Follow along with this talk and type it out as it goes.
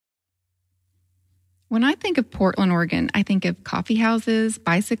When I think of Portland, Oregon, I think of coffee houses,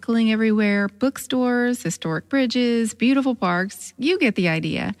 bicycling everywhere, bookstores, historic bridges, beautiful parks. You get the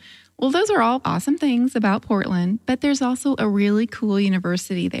idea. Well, those are all awesome things about Portland, but there's also a really cool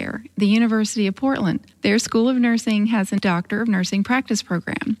university there, the University of Portland. Their School of Nursing has a Doctor of Nursing practice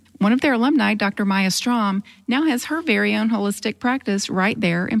program. One of their alumni, Dr. Maya Strom, now has her very own holistic practice right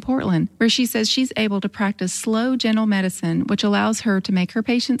there in Portland, where she says she's able to practice slow, gentle medicine, which allows her to make her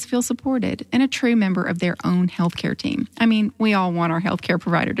patients feel supported and a true member of their own healthcare team. I mean, we all want our healthcare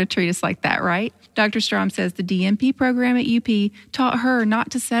provider to treat us like that, right? Dr. Strom says the DNP program at UP taught her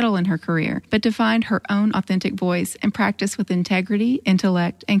not to settle in her career, but to find her own authentic voice and practice with integrity,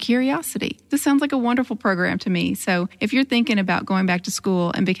 intellect, and curiosity. This sounds like a wonderful program to me. So if you're thinking about going back to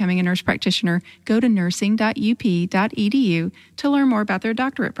school and becoming a nurse practitioner, go to nursing.up.edu to learn more about their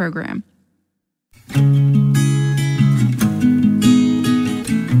doctorate program.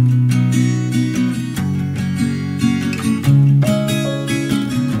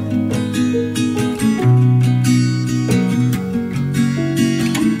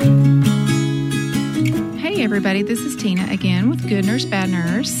 Hey everybody, this is Tina again with Good Nurse, Bad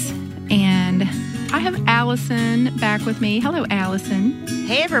Nurse, and I have Allison back with me. Hello, Allison.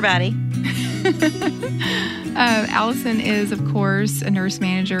 Hey, everybody. Allison is, of course, a nurse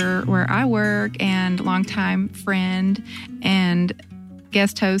manager where I work and longtime friend and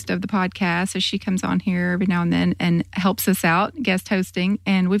guest host of the podcast. So she comes on here every now and then and helps us out guest hosting.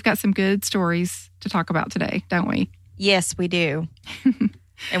 And we've got some good stories to talk about today, don't we? Yes, we do.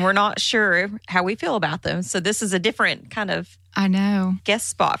 And we're not sure how we feel about them. So this is a different kind of guest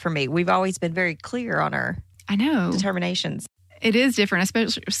spot for me. We've always been very clear on our determinations. It is different,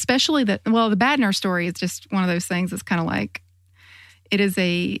 especially the bad nurse story is just one of those things that's kind of like, it is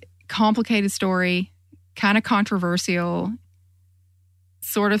a complicated story, kind of controversial,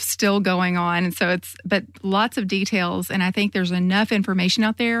 sort of still going on. And so but lots of details. And I think there's enough information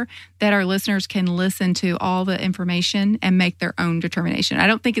out there that our listeners can listen to all the information and make their own determination. I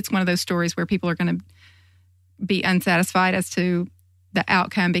don't think it's one of those stories where people are going to be unsatisfied as to the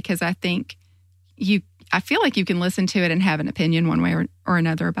outcome, because I feel like you can listen to it and have an opinion one way or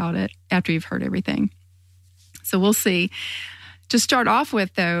another about it after you've heard everything. So we'll see. To start off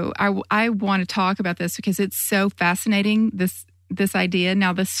with, though, I want to talk about this because it's so fascinating, this idea.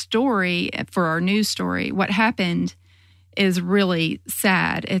 Now, the story for our news story, what happened is really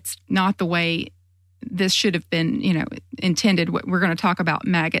sad. It's not the way this should have been, intended. We're going to talk about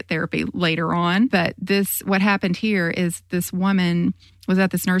maggot therapy later on, but what happened here is this woman was at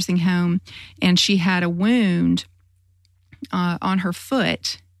this nursing home and she had a wound on her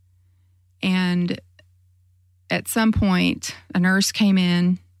foot. And at some point, a nurse came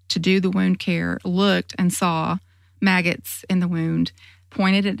in to do the wound care, looked and saw maggots in the wound,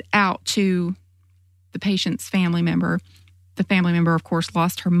 pointed it out to the patient's family member. The family member, of course,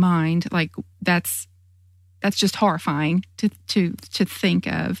 lost her mind. Like that's just horrifying to think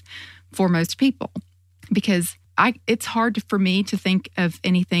of for most people, because it's hard for me to think of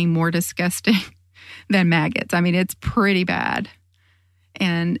anything more disgusting than maggots. I mean, it's pretty bad.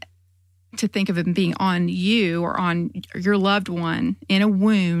 And to think of it being on you or on your loved one in a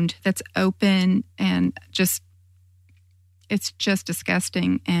wound that's open and it's just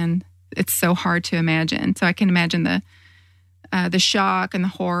disgusting, and it's so hard to imagine. So I can imagine the shock and the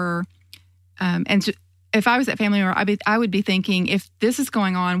horror. If I was that family member, I would be thinking, if this is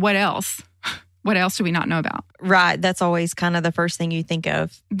going on, what else? What else do we not know about? Right. That's always kind of the first thing you think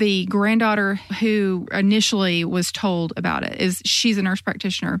of. The granddaughter who initially was told about it she's a nurse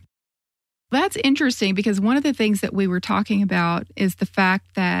practitioner. That's interesting, because one of the things that we were talking about is the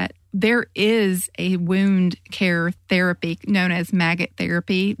fact that there is a wound care therapy known as maggot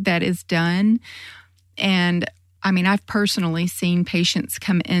therapy that is done. And I mean, I've personally seen patients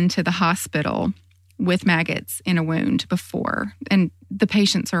come into the hospital with maggots in a wound before. And the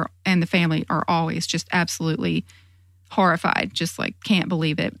patients and the family are always just absolutely horrified, just like can't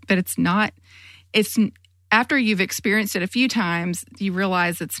believe it. But it's after you've experienced it a few times, you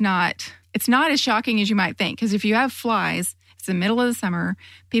realize it's not as shocking as you might think. Because if you have flies, it's the middle of the summer,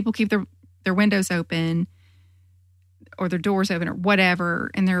 people keep their windows open or their doors open or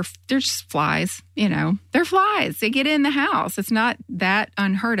whatever, and they're just flies, they're flies. They get in the house. It's not that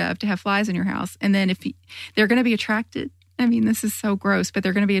unheard of to have flies in your house. And then they're going to be attracted, I mean, this is so gross, but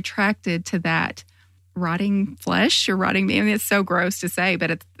they're going to be attracted to that rotting flesh or rotting meat. I mean, it's so gross to say,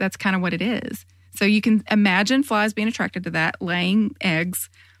 but that's kind of what it is. So you can imagine flies being attracted to that, laying eggs,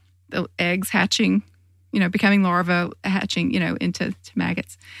 the eggs hatching, becoming larvae, hatching, into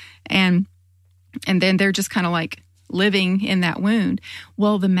maggots. And then they're just kind of like living in that wound.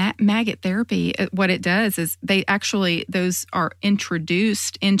 Well, the maggot therapy, what it does is those are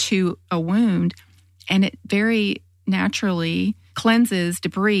introduced into a wound, and it very naturally cleanses,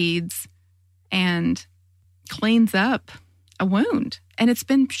 debrides, and cleans up a wound. And it's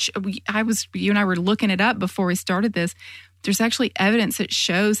been, you and I were looking it up before we started this. There's actually evidence that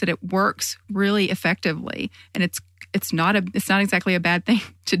shows that it works really effectively, and it's not exactly a bad thing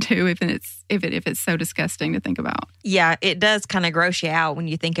to do if it's so disgusting to think about. Yeah, it does kind of gross you out when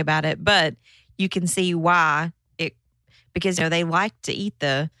you think about it, but you can see why because they like to eat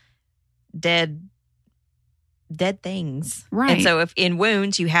the dead things. Right. And so if in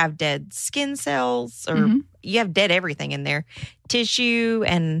wounds you have dead skin cells or you have dead everything in there, tissue,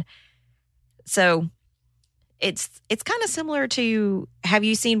 and so it's kind of similar to, have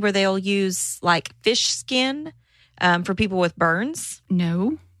you seen where they'll use like fish skin for people with burns?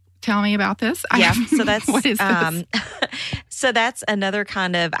 No. Tell me about this. Yeah. So that's what is this? So that's another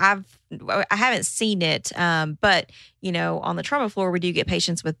kind of, I haven't seen it, but on the trauma floor we do get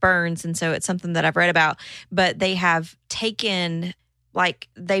patients with burns, and so it's something that I've read about. But they have taken, like,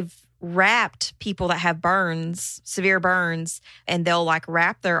 they've wrapped people that have burns, severe burns, and they'll like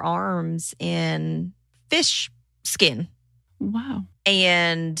wrap their arms in fish skin. Wow.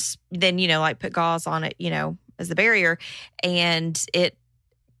 And then like put gauze on it, as the barrier, and it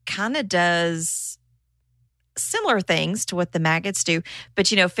kind of does similar things to what the maggots do. But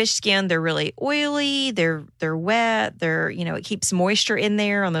fish skin, they're really oily, they're wet, it keeps moisture in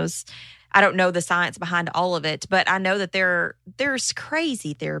there on those. I don't know the science behind all of it, but I know that there's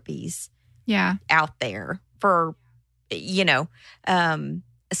crazy therapies out there for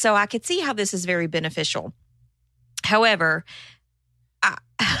so I could see how this is very beneficial. However,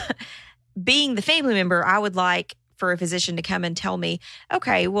 being the family member, I would like for a physician to come and tell me,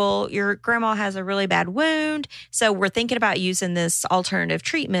 okay, well, your grandma has a really bad wound, so we're thinking about using this alternative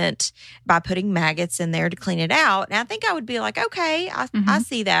treatment by putting maggots in there to clean it out. And I think I would be like, okay, I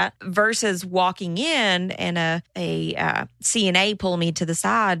see that, versus walking in and a CNA pulling me to the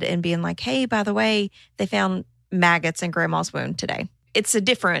side and being like, hey, by the way, they found maggots in grandma's wound today. It's a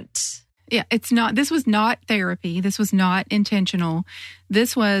different... Yeah, this was not therapy. This was not intentional.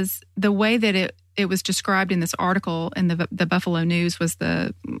 This was the way that it was described in this article in the Buffalo News. Was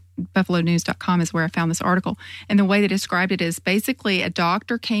the buffalonews.com is where I found this article. And the way they described it is basically a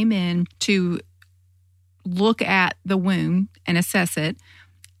doctor came in to look at the wound and assess it,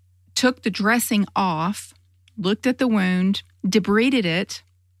 took the dressing off, looked at the wound, debrided it,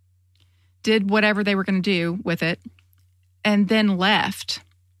 did whatever they were going to do with it, and then left.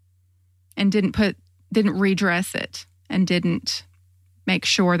 And didn't redress it, and didn't make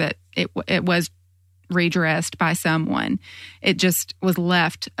sure that it was redressed by someone. It just was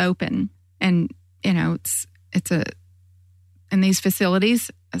left open. And it's in these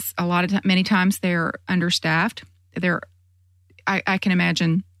facilities, many times they're understaffed. I can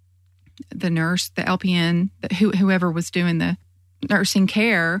imagine the nurse, the LPN, whoever was doing the nursing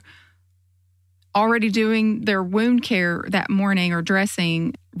care, already doing their wound care that morning, or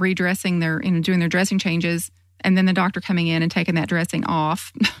redressing doing their dressing changes, and then the doctor coming in and taking that dressing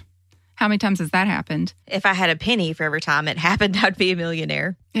off. How many times has that happened? If I had a penny for every time it happened, I'd be a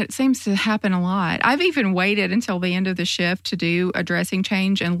millionaire. It seems to happen a lot. I've even waited until the end of the shift to do a dressing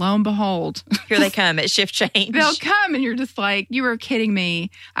change, and lo and behold, here they come at shift change. They'll come, and you're just like, you were kidding me.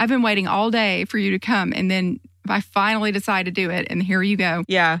 I've been waiting all day for you to come, and then I finally decide to do it, and here you go.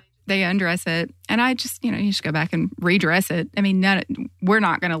 Yeah. They undress it, and I just, you just go back and redress it. I mean, we're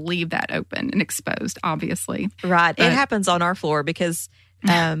not going to leave that open and exposed, obviously. Right. It happens on our floor because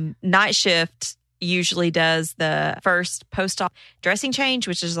night shift usually does the first post-op dressing change,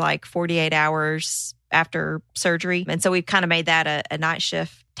 which is like 48 hours after surgery. And so we've kind of made that a night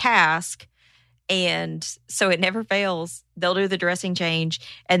shift task. And so it never fails. They'll do the dressing change,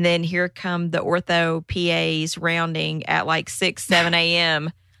 and then here come the ortho PAs rounding at like 6, 7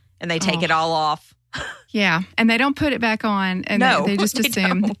 a.m., and they take it all off. Yeah, and they don't put it back on, and they just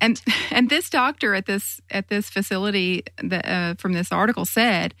assume. And this doctor at this facility from this article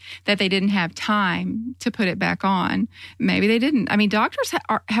said that they didn't have time to put it back on. Maybe they didn't. I mean, doctors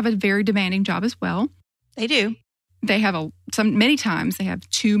have a very demanding job as well. They do. They have many times they have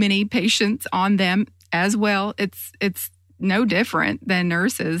too many patients on them as well. It's no different than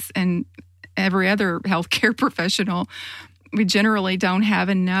nurses and every other healthcare professional. We generally don't have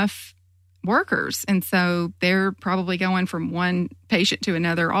enough workers. And so they're probably going from one patient to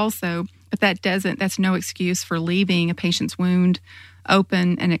another also. But that's no excuse for leaving a patient's wound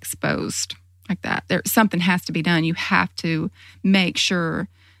open and exposed like that. Something has to be done. You have to make sure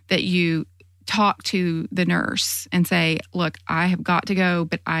that you talk to the nurse and say, look, I have got to go,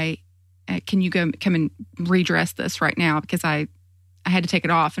 but can you come and redress this right now? Because I had to take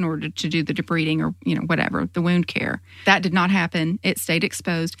it off in order to do the debriding or, whatever, the wound care. That did not happen. It stayed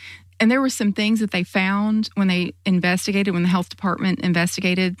exposed. And there were some things that they found when they investigated, when the health department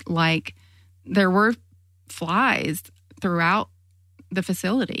investigated, like there were flies throughout the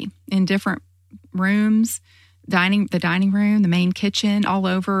facility in different rooms, the dining room, the main kitchen, all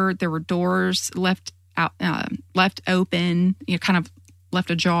over. There were doors left open, kind of left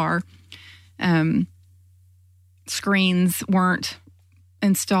ajar. Screens weren't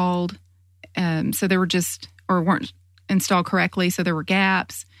installed, so they were weren't installed correctly, so there were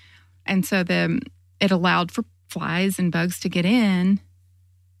gaps, and so it allowed for flies and bugs to get in,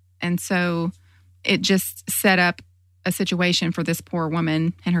 and so it just set up a situation for this poor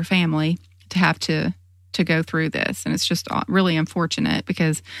woman and her family to have to go through this, and it's just really unfortunate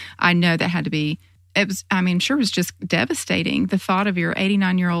because I know that had to be. It was, sure, it was just devastating. The thought of your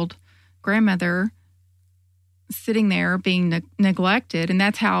 89-year-old grandmother sitting there being neglected, and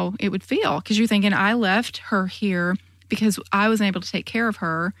that's how it would feel, because you're thinking, I left her here because I wasn't able to take care of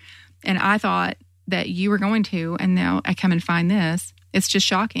her, and I thought that you were going to, and now I come and find this. It's just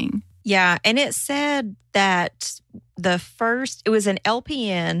shocking. Yeah, and it said that it was an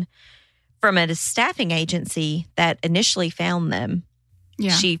LPN from a staffing agency that initially found them.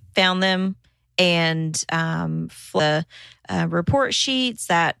 Yeah. She found them, and the report sheets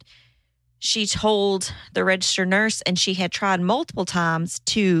that she told the registered nurse, and she had tried multiple times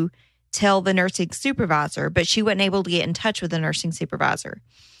to tell the nursing supervisor, but she wasn't able to get in touch with the nursing supervisor.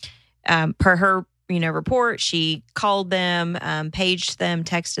 Per her, report, she called them, paged them,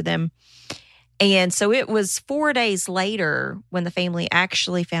 texted them. And so it was 4 days later when the family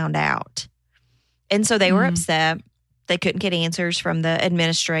actually found out. And so they were upset. They couldn't get answers from the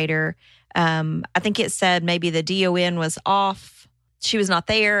administrator. I think it said maybe the DON was off. She was not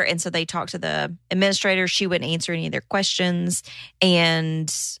there. And so they talked to the administrator. She wouldn't answer any of their questions.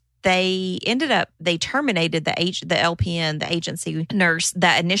 And they terminated the LPN, the agency nurse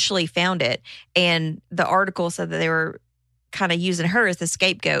that initially found it. And the article said that they were kind of using her as the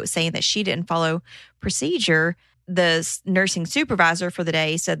scapegoat, saying that she didn't follow procedure. The nursing supervisor for the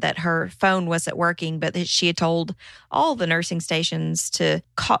day said that her phone wasn't working, but that she had told all the nursing stations to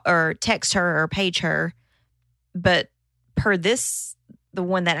call or text her or page her. But per the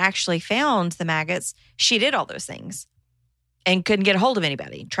one that actually found the maggots, she did all those things and couldn't get a hold of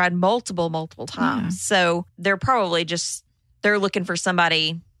anybody. Tried multiple times. Yeah. So they're probably they're looking for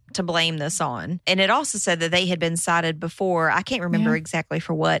somebody to blame this on. And it also said that they had been cited before. I can't remember exactly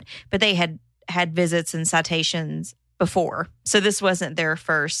for what, but they had visits and citations before. So this wasn't their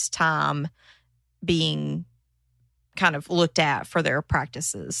first time being kind of looked at for their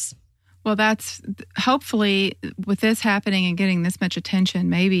practices. Well, that's hopefully with this happening and getting this much attention,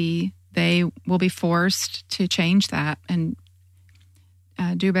 maybe they will be forced to change that and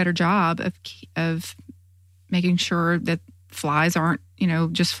do a better job of making sure that flies aren't,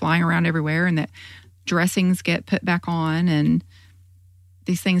 just flying around everywhere, and that dressings get put back on and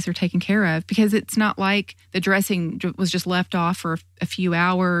these things are taken care of, because it's not like the dressing was just left off for a few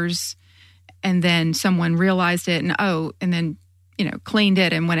hours and then someone realized it and then, cleaned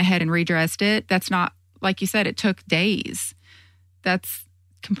it and went ahead and redressed it. That's not, like you said, it took days. That's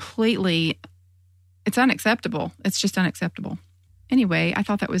it's unacceptable. It's just unacceptable. Anyway, I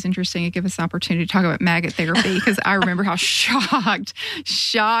thought that was interesting. It gave us an opportunity to talk about maggot therapy, because I remember how shocked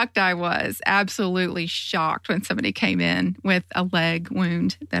I was, absolutely shocked when somebody came in with a leg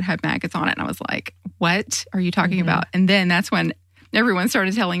wound that had maggots on it. And I was like, what are you talking about? And then that's when everyone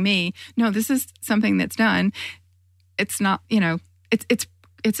started telling me, no, this is something that's done. It's not,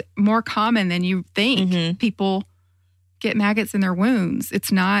 it's more common than you think. People get maggots in their wounds.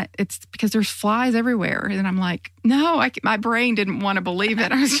 It's because there's flies everywhere. And I'm like, no, my brain didn't want to believe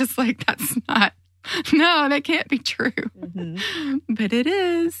it. I was just like, that can't be true. But it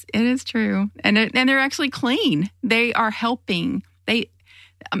is true. And they're actually clean. They are helping.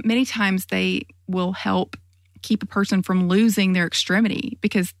 Many times they will help keep a person from losing their extremity,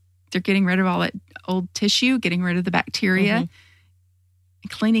 because they're getting rid of all that old tissue, getting rid of the bacteria, and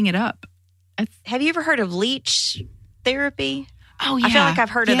cleaning it up. Have you ever heard of leech therapy? Oh, yeah. I feel like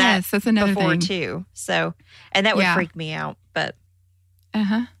I've heard of that that's another before thing. too. So, and that would freak me out, but.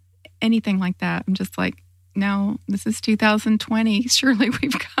 Anything like that. I'm just like, no, this is 2020. Surely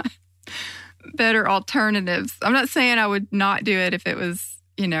we've got better alternatives. I'm not saying I would not do it if it was,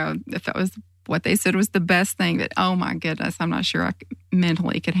 if that was what they said was the best thing, but oh my goodness, I'm not sure I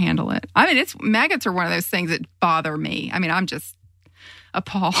mentally could handle it. Maggots are one of those things that bother me.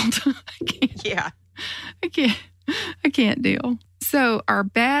 appalled. I can't. Yeah. I can't deal. So our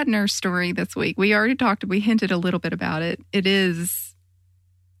bad nurse story this week, we hinted a little bit about it. It is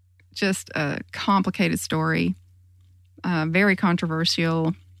just a complicated story, very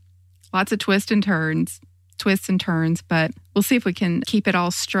controversial, lots of twists and turns, but we'll see if we can keep it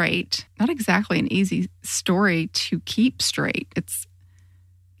all straight. Not exactly an easy story to keep straight.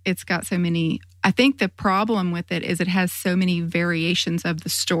 It's got so many. I think the problem with it is it has so many variations of the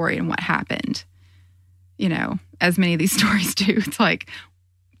story and what happened. You know, as many of these stories do. It's like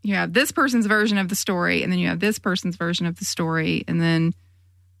you have this person's version of the story, and then you have this person's version of the story, and then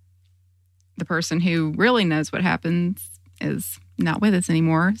the person who really knows what happens is not with us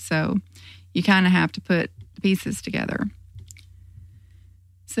anymore. So you kind of have to put the pieces together.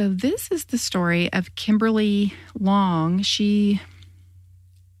 So this is the story of Kimberly Long. She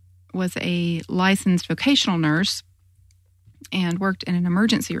was a licensed vocational nurse and worked in an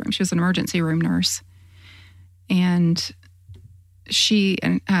emergency room. She was an emergency room nurse. And she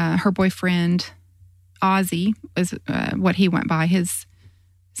and her boyfriend, Ozzy, was what he went by. His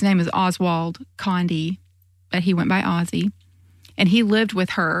name is Oswald Condi, but he went by Ozzy. And he lived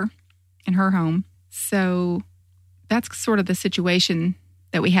with her in her home. So that's sort of the situation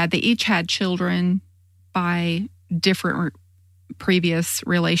that we had. They each had children by different previous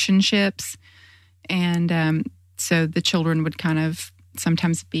relationships. And so the children would kind of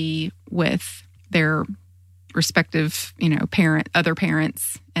sometimes be with their respective, other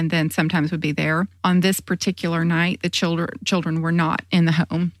parents, and then sometimes would be there. On this particular night, the children were not in the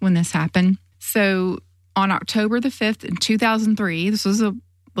home when this happened. So on October the 5th in 2003, this was a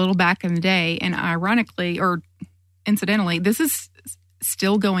little back in the day, and ironically, or incidentally, this is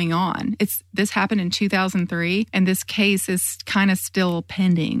still going on. This happened in 2003, and this case is kind of still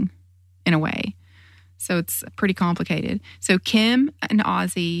pending in a way. So it's pretty complicated. So Kim and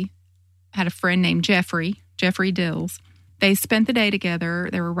Ozzy had a friend named Jeffrey Dills. They spent the day together.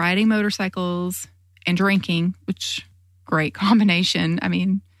 They were riding motorcycles and drinking, which great combination. I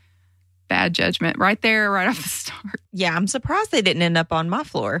mean, bad judgment right there, right off the start. Yeah, I'm surprised they didn't end up on my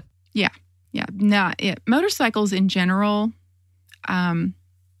floor. Yeah. Not it. Motorcycles in general, and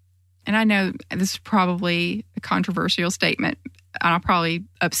I know this is probably a controversial statement, and I'll probably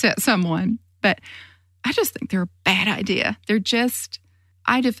upset someone, but I just think they're a bad idea. They're just...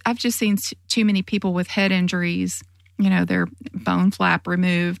 I've just seen too many people with head injuries, their bone flap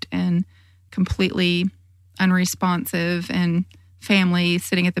removed and completely unresponsive, and family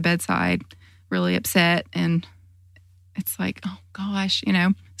sitting at the bedside really upset. And it's like, oh gosh,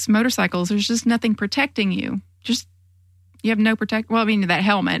 some motorcycles, there's just nothing protecting you. You have no well, I mean, that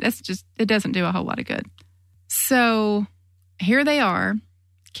helmet, it doesn't do a whole lot of good. So here they are,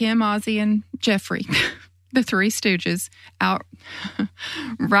 Kim, Ozzy, and Jeffrey. The Three Stooges out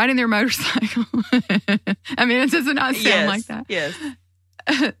riding their motorcycle. I mean, it does not sound like that. Yes.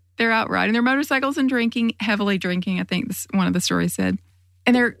 They're out riding their motorcycles and drinking, heavily drinking, I think one of the stories said.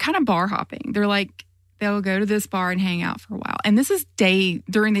 And they're kind of bar hopping. They're like, they'll go to this bar and hang out for a while. And this is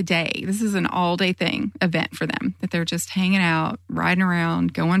during the day. This is an all-day event for them, that they're just hanging out, riding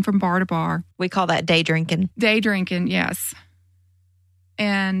around, going from bar to bar. We call that day drinking. Day drinking, yes.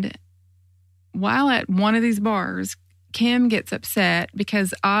 And while at one of these bars, Kim gets upset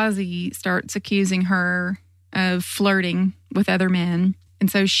because Ozzy starts accusing her of flirting with other men. And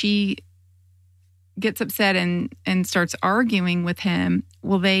so she gets upset and starts arguing with him.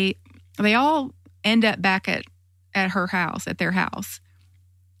 Well, they all end up back at her house, at their house.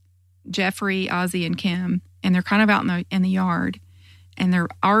 Jeffrey, Ozzy, and Kim. And they're kind of out in the yard. And they're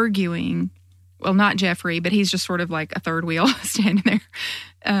arguing. Well, not Jeffrey, but he's just sort of like a third wheel standing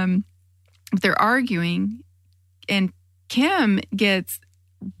there. They're arguing, and Kim gets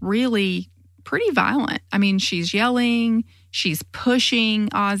really pretty violent. I mean, she's yelling, she's pushing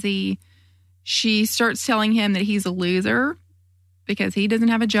Ozzy. She starts telling him that he's a loser because he doesn't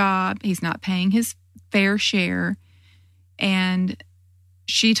have a job. He's not paying his fair share. And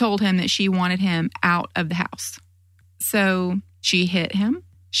she told him that she wanted him out of the house. So she hit him.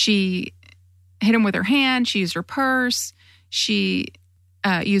 She hit him with her hand. She used her purse. She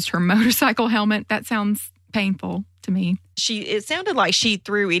used her motorcycle helmet. That sounds painful to me. It sounded like she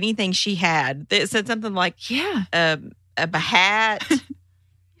threw anything she had. It said something like, a hat.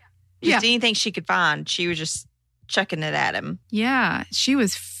 Just anything she could find. She was just chucking it at him. Yeah. She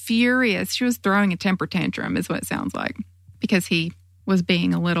was furious. She was throwing a temper tantrum is what it sounds like, because he was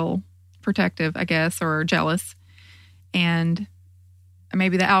being a little protective, I guess, or jealous. And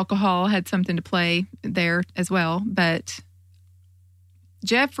maybe the alcohol had something to play there as well. But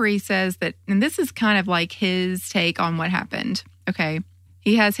Jeffrey says that, and this is kind of like his take on what happened. Okay.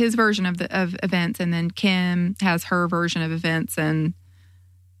 He has his version of events, and then Kim has her version of events, and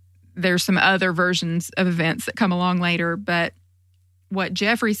there's some other versions of events that come along later. But what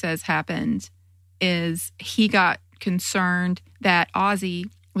Jeffrey says happened is he got concerned that Ozzy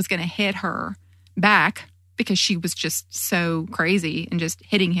was going to hit her back because she was just so crazy and just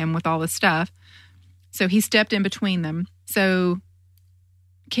hitting him with all this stuff. So he stepped in between them. So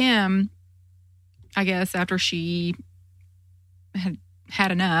Kim, I guess after she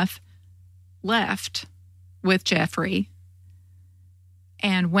had enough, left with Jeffrey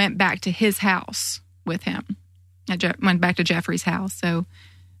and went back to his house with him. Went back to Jeffrey's house. So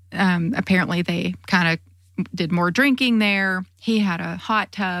apparently they kind of did more drinking there. He had a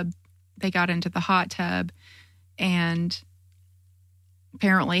hot tub. They got into the hot tub and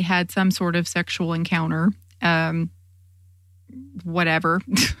apparently had some sort of sexual encounter, whatever.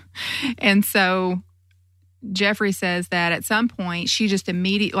 And so Jeffrey says that at some point she just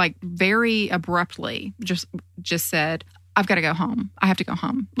immediately, like very abruptly, just said, "I've got to go home. I have to go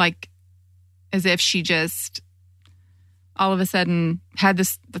home." Like as if she just all of a sudden had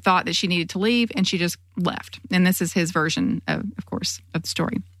the thought that she needed to leave, and she just left. And this is his version, of course, of the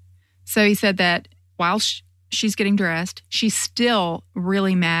story. So he said that while she's getting dressed, she's still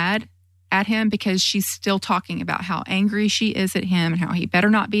really mad at him because she's still talking about how angry she is at him and how he better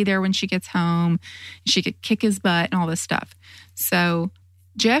not be there when she gets home. She could kick his butt and all this stuff. So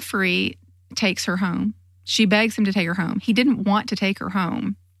Jeffrey takes her home. She begs him to take her home. He didn't want to take her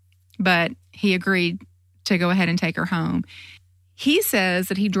home, but he agreed to go ahead and take her home. He says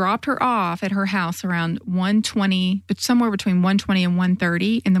that he dropped her off at her house around 1:20, but somewhere between 1:20 and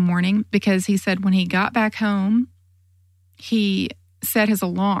 1:30 in the morning, because he said when he got back home, he set his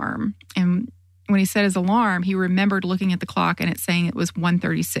alarm. And when he set his alarm, he remembered looking at the clock and it saying it was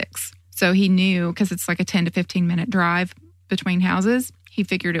 1:36. So he knew, because it's like a 10 to 15 minute drive between houses, he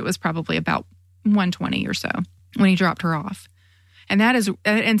figured it was probably about 1:20 or so when he dropped her off. And that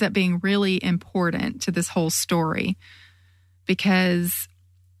ends up being really important to this whole story, because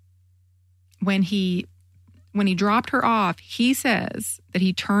when he dropped her off, he says that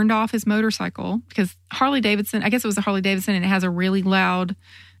he turned off his motorcycle because Harley Davidson, I guess it was a Harley Davidson, and it has a really loud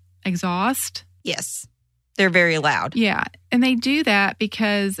exhaust. Yes. They're very loud. Yeah. And they do that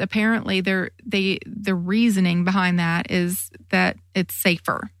because apparently the reasoning behind that is that it's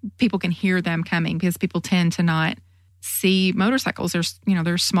safer. People can hear them coming because people tend to not see motorcycles.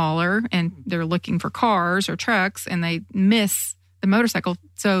 They're smaller and they're looking for cars or trucks and they miss the motorcycle.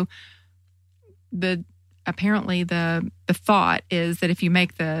 So apparently the thought is that if you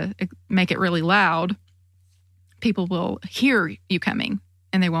make it really loud, people will hear you coming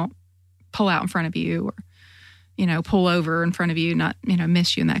and they won't pull out in front of you or pull over in front of you, not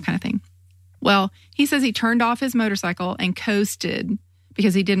miss you and that kind of thing. Well, he says he turned off his motorcycle and coasted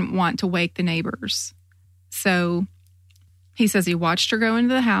because he didn't want to wake the neighbors. So he says he watched her go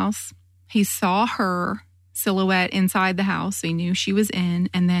into the house. He saw her silhouette inside the house. So he knew she was in,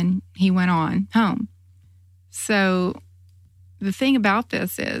 and then he went on home. So the thing about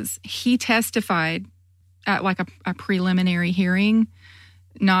this is he testified at like a preliminary hearing,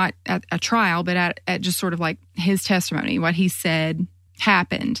 not at a trial, but at just sort of like his testimony, what he said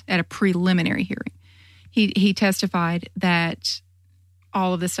happened at a preliminary hearing. He testified that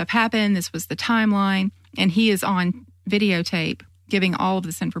all of this stuff happened. This was the timeline. And he is on videotape giving all of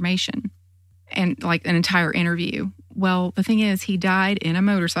this information and like an entire interview. Well, the thing is, he died in a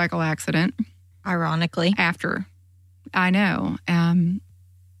motorcycle accident. Ironically. After. I know.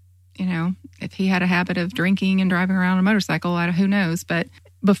 If he had a habit of drinking and driving around on a motorcycle, who knows? But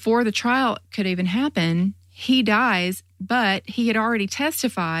before the trial could even happen, he dies, but he had already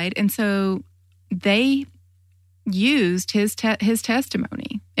testified. And so they used his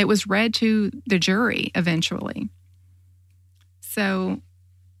testimony. It was read to the jury eventually. So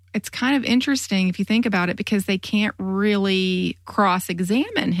it's kind of interesting if you think about it, because they can't really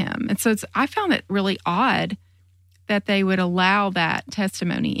cross-examine him. And so I found it really odd that they would allow that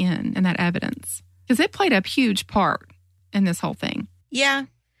testimony in and that evidence, because it played a huge part in this whole thing. Yeah.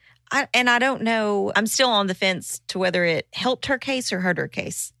 I don't know. I'm still on the fence to whether it helped her case or hurt her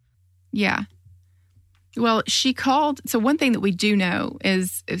case. Yeah. Well, she called. So one thing that we do know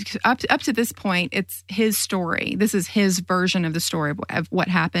is up to this point, it's his story. This is his version of the story of what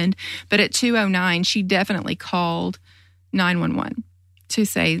happened. But at 2:09, she definitely called 911 to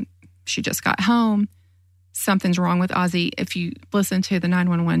say she just got home. Something's wrong with Ozzy. If you listen to the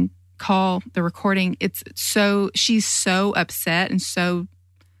 911 call, the recording, she's so upset and so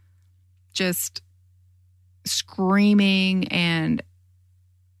just screaming and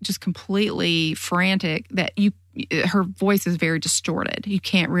just completely frantic that her voice is very distorted. You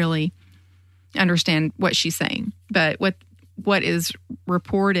can't really understand what she's saying. But what is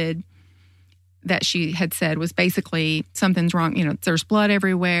reported that she had said was basically, something's wrong. There's blood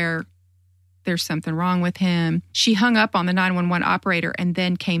everywhere. There's something wrong with him. She hung up on the 911 operator and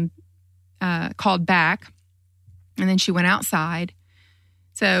then called back. And then she went outside.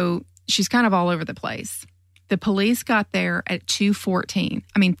 So she's kind of all over the place. The police got there at 2:14.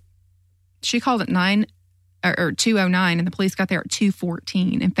 I mean, she called at 2:09, and the police got there at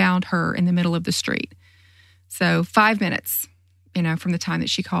 2:14 and found her in the middle of the street. So 5 minutes, from the time that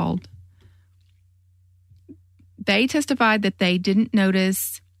she called. They testified that they didn't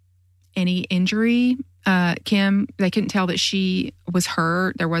notice any injury. Kim, they couldn't tell that she was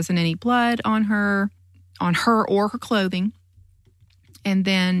hurt. There wasn't any blood on her or her clothing. And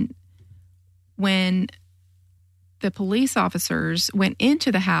then when the police officers went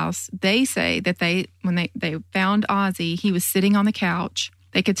into the house, they say that when they found Ozzie, he was sitting on the couch.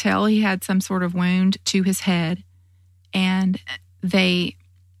 They could tell he had some sort of wound to his head. And they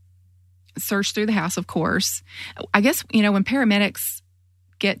searched through the house, of course. I guess, when paramedics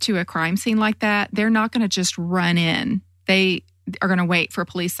get to a crime scene like that, they're not going to just run in. They are going to wait for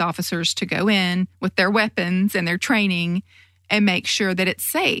police officers to go in with their weapons and their training and make sure that it's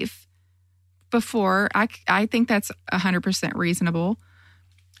safe. Before, I think that's 100% reasonable.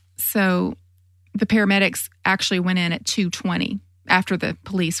 So the paramedics actually went in at 2:20 after the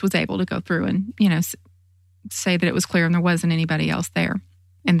police was able to go through and, say that it was clear and there wasn't anybody else there.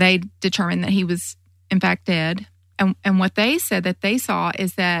 And they determined that he was, in fact, dead. And what they said that they saw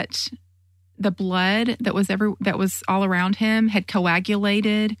is that the blood that was all around him had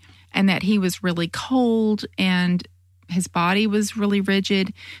coagulated, and that he was really cold and his body was really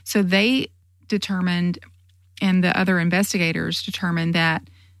rigid. So they determined, and the other investigators determined, that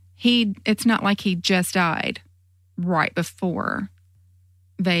it's not like he just died right before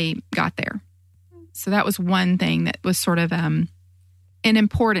they got there. So that was one thing that was sort of an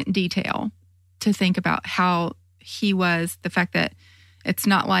important detail to think about how he was, the fact that it's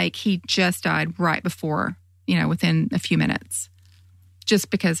not like he just died right before, within a few minutes, just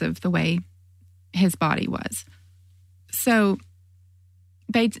because of the way his body was. So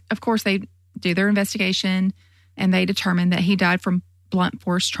they do their investigation, and they determined that he died from blunt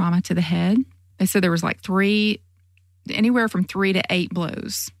force trauma to the head. They said there was anywhere from 3 to 8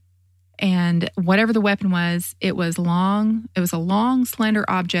 blows. And whatever the weapon was, it was long. It was a long, slender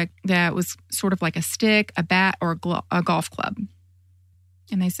object that was sort of like a stick, a bat, or a golf club.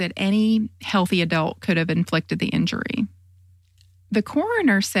 And they said any healthy adult could have inflicted the injury. The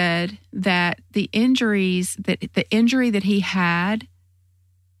coroner said that the injury that he had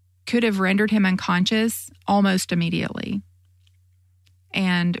could have rendered him unconscious almost immediately,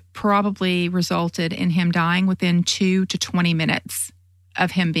 and probably resulted in him dying within 2 to 20 minutes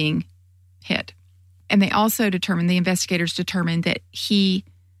of him being hit. And the investigators determined that he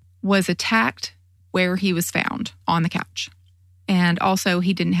was attacked where he was found, on the couch. And also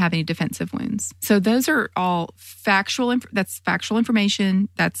he didn't have any defensive wounds. So those are all factual information.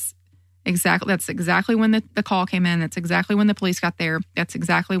 That's exactly when the call came in. That's exactly when the police got there. That's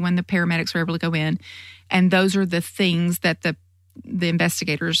exactly when the paramedics were able to go in. And those are the things that the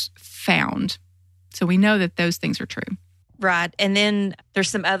investigators found. So we know that those things are true. Right. And then there's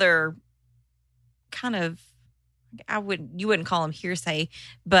some other kind of, you wouldn't call them hearsay,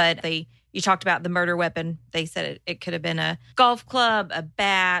 but you talked about the murder weapon. They said it could have been a golf club, a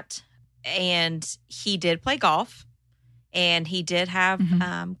bat, and he did play golf. And he did have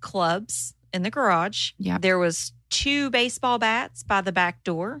clubs in the garage. Yeah. There was 2 baseball bats by the back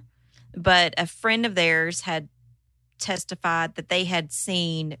door, but a friend of theirs had testified that they had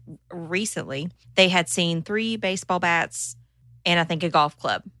seen recently, 3 baseball bats and I think a golf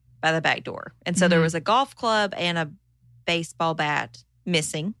club by the back door. And so there was a golf club and a baseball bat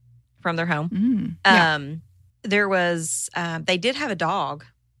missing from their home. There was, they did have a dog.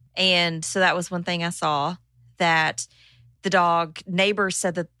 And so that was one thing I saw, that the neighbors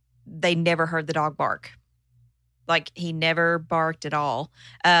said that they never heard the dog bark. Like, he never barked at all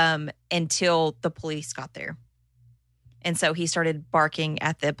until the police got there. And so he started barking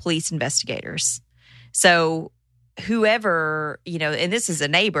at the police investigators. So whoever, and this is a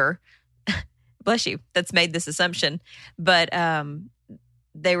neighbor, bless you, that's made this assumption. But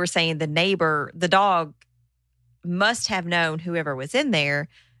they were saying the dog must have known whoever was in there.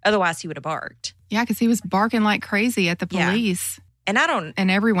 Otherwise, he would have barked. Yeah, because he was barking like crazy at the police. Yeah.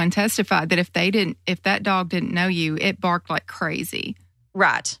 And everyone testified that if that dog didn't know you, it barked like crazy.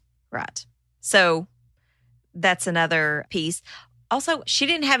 Right. So that's another piece. Also, she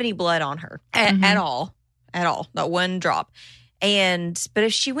didn't have any blood on her at all, not one drop. But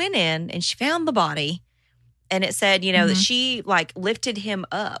if she went in and she found the body and it said, that she like lifted him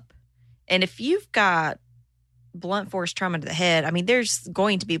up. And if you've got blunt force trauma to the head, I mean, there's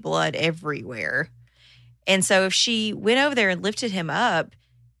going to be blood everywhere. And so if she went over there and lifted him up,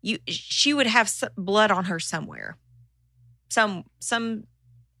 she would have blood on her somewhere. Some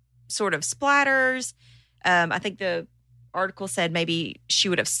sort of splatters. I think the article said maybe she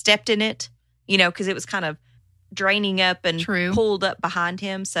would have stepped in it, because it was kind of draining up and pulled up behind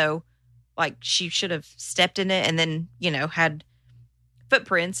him. So like she should have stepped in it and then, had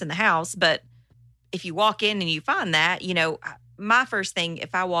footprints in the house. But if you walk in and you find that, my first thing,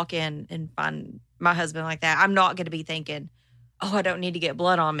 if I walk in and find my husband like that, I'm not going to be thinking, oh, I don't need to get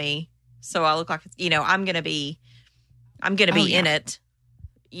blood on me, so I look like, I'm going to be in it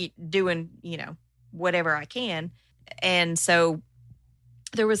doing, whatever I can. And so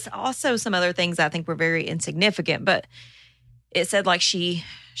there was also some other things I think were very insignificant, but it said like she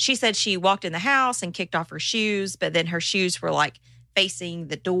said she walked in the house and kicked off her shoes, but then her shoes were like facing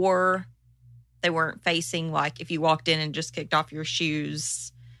the door. They weren't facing like if you walked in and just kicked off your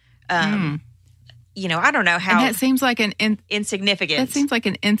shoes. I don't know how. And that seems like an insignificant. That seems like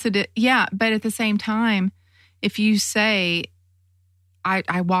an incident. Yeah, but at the same time, if you say,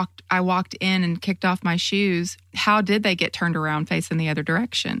 I walked in and kicked off my shoes, how did they get turned around facing the other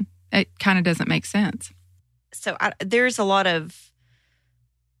direction? It kind of doesn't make sense. So there's a lot of,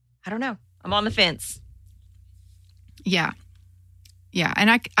 I don't know. I'm on the fence. Yeah. Yeah. And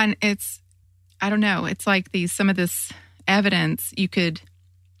I don't know. It's like some of this evidence, you could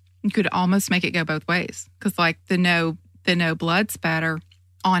almost make it go both ways. Because like the no blood spatter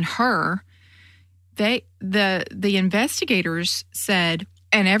on her, the investigators said,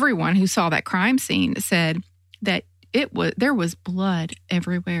 and everyone who saw that crime scene said that there was blood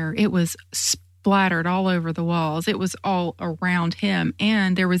everywhere. It was splattered all over the walls. It was all around him,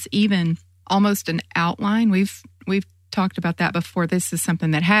 and there was even almost an outline. We've talked about that before. This is something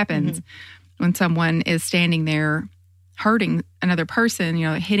that happens when someone is standing there hurting another person,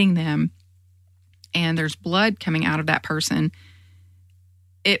 hitting them, and there's blood coming out of that person.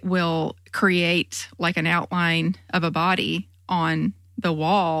 It will create like an outline of a body on the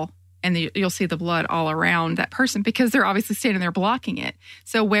wall, and you'll see the blood all around that person because they're obviously standing there blocking it.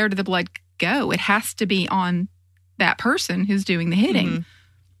 So where did the blood go? It has to be on that person who's doing the hitting.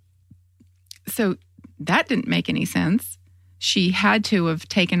 So that didn't make any sense. She had to have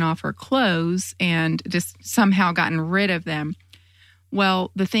taken off her clothes and just somehow gotten rid of them. Well,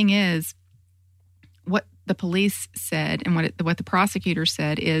 the thing is, what the police said and what the prosecutor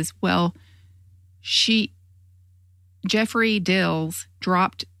said is, well, Jeffrey Dills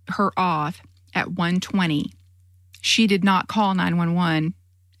dropped her off at 1:20. She did not call 911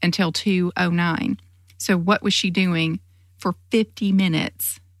 until 2:09. So what was she doing for 50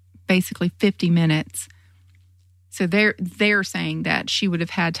 minutes? Basically 50 minutes. So they're saying that she would have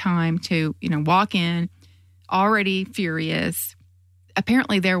had time to, walk in, already furious.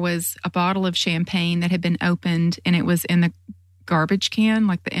 Apparently there was a bottle of champagne that had been opened and it was in the garbage can,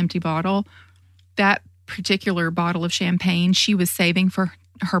 like the empty bottle. That particular bottle of champagne she was saving for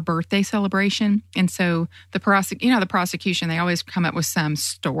her birthday celebration. And so the prosecution, they always come up with some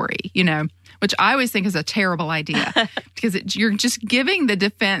story, which I always think is a terrible idea because you're just giving the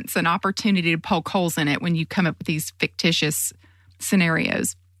defense an opportunity to poke holes in it when you come up with these fictitious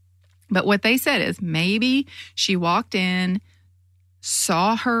scenarios. But what they said is maybe she walked in,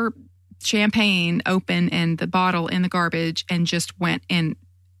 saw her champagne open and the bottle in the garbage and just went into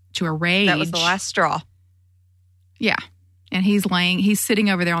a rage. That was the last straw. Yeah. And he's sitting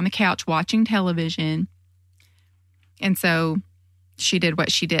over there on the couch watching television. And so she did what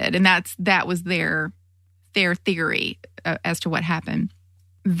she did. And that was their theory as to what happened.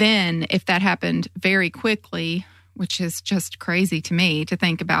 Then if that happened very quickly, which is just crazy to me to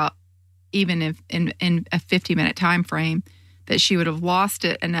think about, even if in a 50-minute time frame, that she would have lost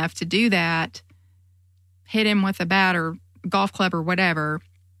it enough to do that, hit him with a bat or golf club or whatever,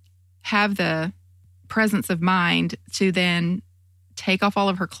 have the presence of mind to then take off all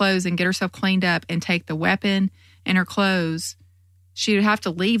of her clothes and get herself cleaned up and take the weapon and her clothes. She would have to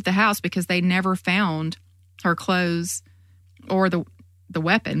leave the house because they never found her clothes or the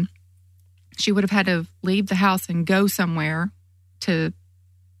weapon. She would have had to leave the house and go somewhere to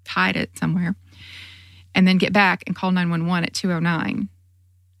hide it somewhere and then get back and call 911 at 2:09.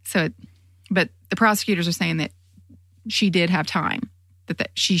 So, but the prosecutors are saying that she did have time,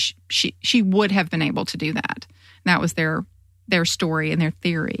 that she would have been able to do that. And that was their story and their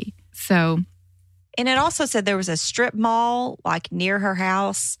theory. So, And it also said there was a strip mall like near her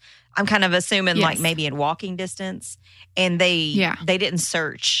house. I'm kind of assuming like maybe in walking distance. And they didn't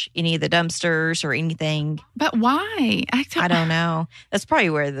search any of the dumpsters or anything. But why? I don't know. That's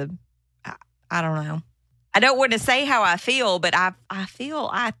probably where I don't know. I don't want to say how I feel, but I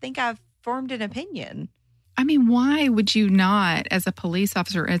think I've formed an opinion. I mean, why would you not, as a police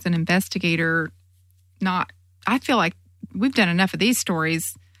officer, as an investigator, I feel like we've done enough of these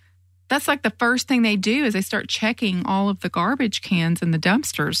stories. That's like the first thing they do is they start checking all of the garbage cans and the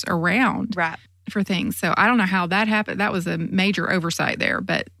dumpsters around for things. So I don't know how that happened. That was a major oversight there,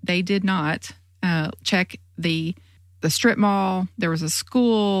 but they did not check the strip mall. There was a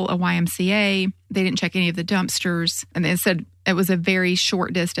school, a YMCA. They didn't check any of the dumpsters. And they said it was a very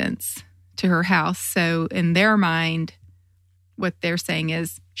short distance to her house. So in their mind, what they're saying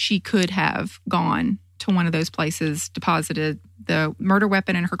is she could have gone to one of those places, deposited the murder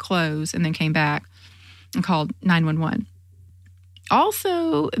weapon in her clothes, and then came back and called 911.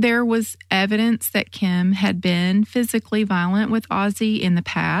 Also, there was evidence that Kim had been physically violent with Ozzy in the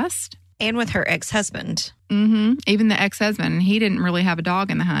past. And with her ex-husband. Mm-hmm. Even the ex-husband. He didn't really have a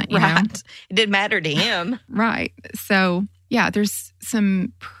dog in the hunt, you know? It didn't matter to him. Right. So, yeah, there's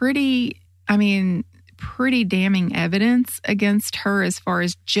some pretty damning evidence against her as far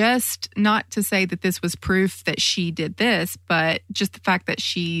as just not to say that this was proof that she did this, but just the fact that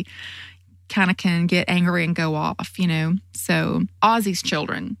she kind of can get angry and go off, you know? So Ozzy's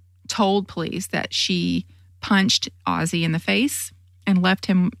children told police that she punched Ozzy in the face and left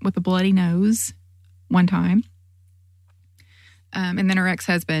him with a bloody nose one time. And then her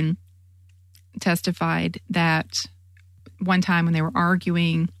ex-husband testified that one time when they were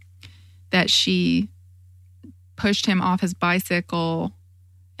arguing that she pushed him off his bicycle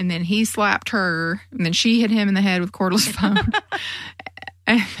and then he slapped her and then she hit him in the head with cordless phone.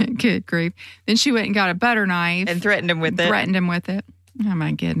 Good grief. Then she went and got a butter knife. And threatened him with it. Oh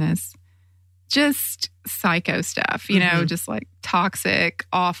my goodness. Just psycho stuff, you know, just like toxic,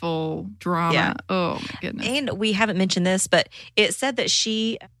 awful drama. Yeah. Oh my goodness. And we haven't mentioned this, but it said that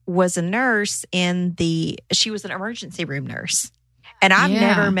she was a nurse she was an emergency room nurse. And I've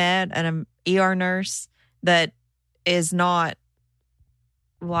never met an ER nurse that is not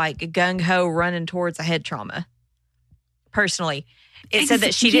like gung-ho running towards a head trauma. Personally. It said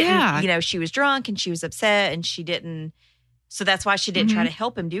that she didn't, you know, she was drunk and she was upset and she didn't, so that's why she didn't try to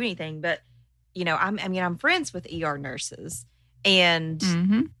help him do anything. But, you know, I'm friends with ER nurses and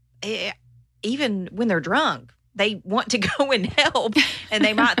even when they're drunk, they want to go and help and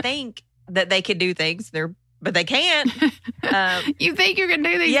they might think that they could do things. But they can't. You think you can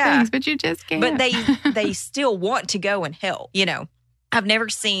do these things, but you just can't. But they still want to go and help. You know, I've never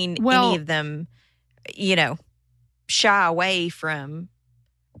seen any of them, you know, shy away from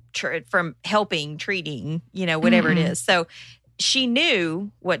helping, treating, you know, whatever it is. So she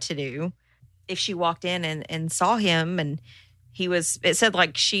knew what to do if she walked in and saw him, and it said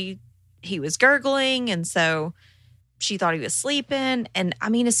like he was gurgling, and so she thought he was sleeping. And I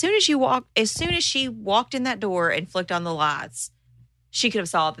mean, as soon as she walked in that door and flicked on the lights, she could have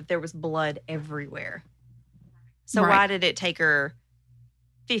saw that there was blood everywhere. So why did it take her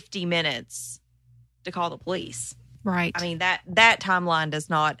 50 minutes to call the police? Right. I mean, that timeline does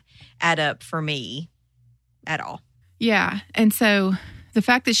not add up for me at all. Yeah. And so the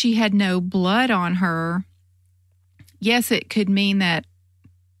fact that she had no blood on her, yes, it could mean that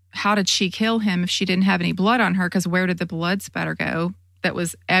how did she kill him if she didn't have any blood on her? Because where did the blood spatter go? That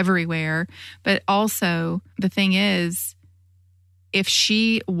was everywhere. But also, the thing is, if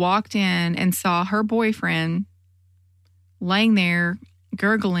she walked in and saw her boyfriend laying there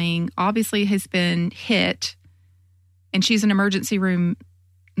gurgling, obviously has been hit, and she's an emergency room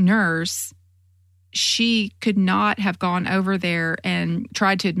nurse, she could not have gone over there and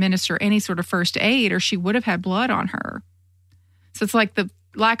tried to administer any sort of first aid, or she would have had blood on her. So it's like the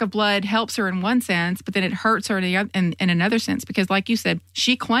lack of blood helps her in one sense, but then it hurts her in another sense, because like you said,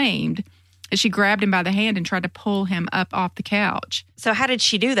 she claimed that she grabbed him by the hand and tried to pull him up off the couch. So how did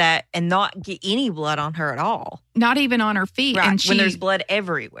she do that and not get any blood on her at all? Not even on her feet. Right, and when there's blood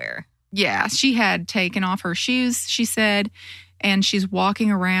everywhere. Yeah, she had taken off her shoes, she said, and she's walking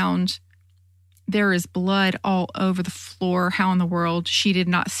around. There is blood all over the floor. How in the world she did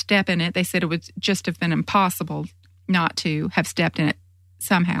not step in it? They said it would just have been impossible not to have stepped in it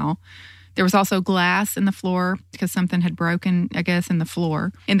somehow. There was also glass in the floor because something had broken, I guess, in the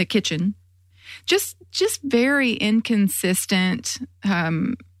floor in the kitchen. Just very inconsistent.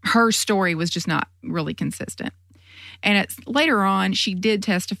 Her story was just not really consistent. And later on, she did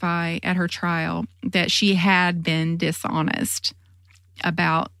testify at her trial that she had been dishonest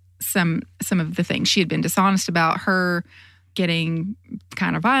about some of the things. She had been dishonest about her getting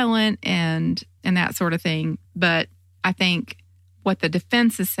kind of violent and that sort of thing. But I think what the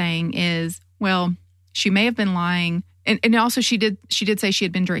defense is saying is, well, she may have been lying. And also she did say she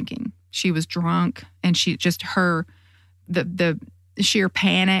had been drinking. She was drunk, and she just the sheer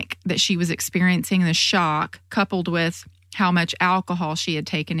panic that she was experiencing, the shock, coupled with how much alcohol she had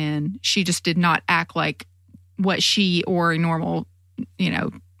taken in, she just did not act like what she or a normal,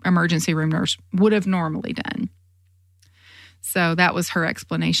 emergency room nurse would have normally done. So that was her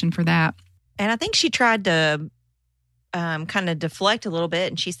explanation for that. And I think she tried to kind of deflect a little bit,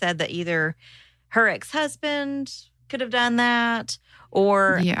 and she said that either her ex-husband could have done that,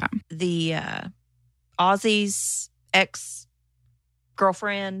 or the Ozzy's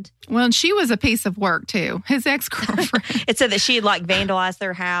ex-girlfriend. Well, and she was a piece of work too. His ex-girlfriend. It said that she had vandalized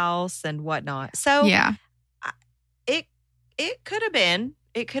their house and whatnot. So yeah, it could have been.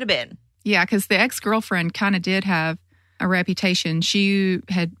 It could have been. Yeah, because the ex-girlfriend kind of did have a reputation. She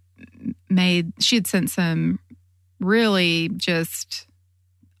had sent some really just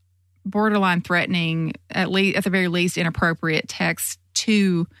borderline threatening, at the very least inappropriate texts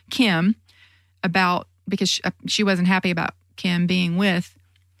to Kim because she wasn't happy about Kim being with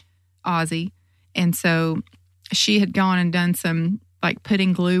Ozzy. And so she had gone and done some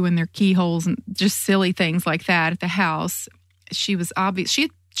putting glue in their keyholes and just silly things like that at the house. She was obvious. She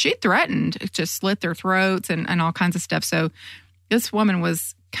threatened to slit their throats and all kinds of stuff. So this woman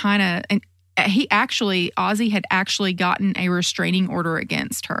was kind of, and Ozzy had actually gotten a restraining order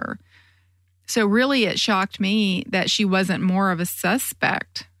against her. So really it shocked me that she wasn't more of a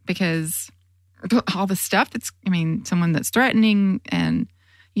suspect, because all the stuff someone that's threatening and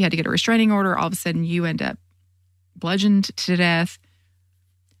you had to get a restraining order, all of a sudden you end up bludgeoned to death.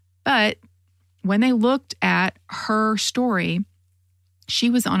 But when they looked at her story, she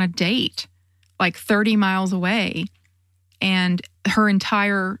was on a date 30 miles away, and her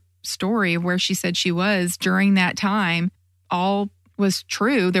entire story of where she said she was during that time all was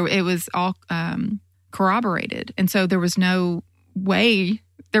true. It was all corroborated. And so there was no way,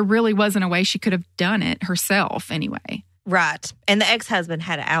 there really wasn't a way she could have done it herself anyway. Right. And the ex-husband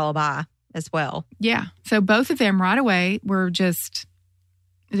had an alibi as well. Yeah. So both of them right away were just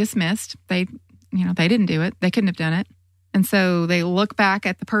dismissed. They didn't do it. They couldn't have done it. And so they look back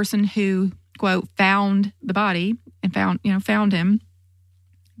at the person who, quote, found the body and found him.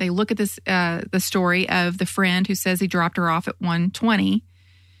 They look at this, the story of the friend who says he dropped her off at 1:20.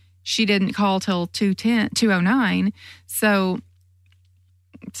 She didn't call till 2:09. So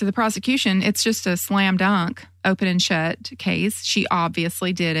to the prosecution, it's just a slam dunk, open and shut case. She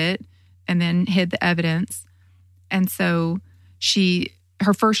obviously did it and then hid the evidence. And so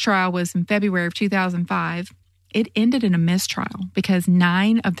her first trial was in February of 2005. It ended in a mistrial because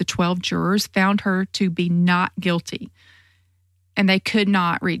 9 of the 12 jurors found her to be not guilty, and they could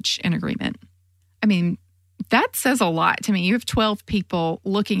not reach an agreement. I mean, that says a lot to me. You have 12 people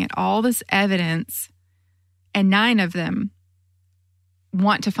looking at all this evidence, and 9 of them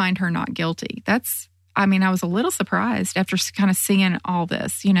want to find her not guilty. I was a little surprised after kind of seeing all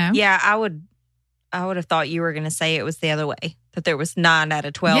this, Yeah, I would have thought you were going to say it was the other way, that there was 9 out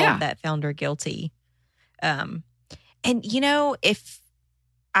of 12 that found her guilty. And if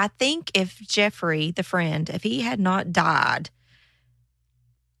Jeffrey, the friend, if he had not died,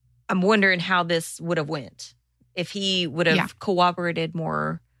 I'm wondering how this would have went. If he would have cooperated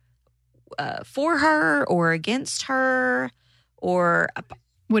more for her or against her, or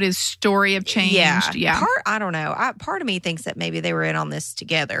would his story have changed? Yeah. I don't know. Part of me thinks that maybe they were in on this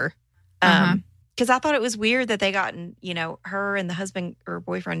together. Because I thought it was weird that they got in, her and the husband or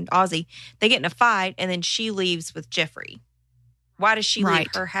boyfriend, Ozzy, they get in a fight and then she leaves with Jeffrey. Why does she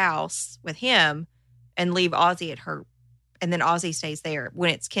leave her house with him and leave Ozzy at her? And then Ozzy stays there when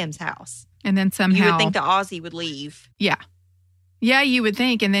it's Kim's house. And then somehow you would think that Ozzy would leave. Yeah. Yeah, you would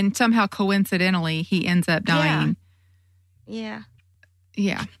think. And then somehow coincidentally, he ends up dying. Yeah.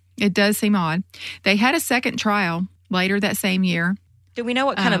 Yeah. It does seem odd. They had a second trial later that same year. Do we know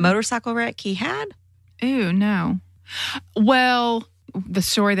what kind of motorcycle wreck he had? Ooh, no. Well, the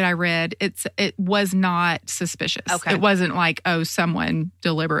story that I read, it was not suspicious. Okay. It wasn't someone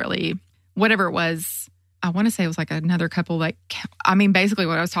deliberately, whatever it was. I want to say it was another couple, basically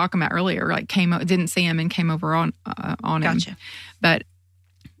what I was talking about earlier, didn't see him and came over on him. Gotcha. But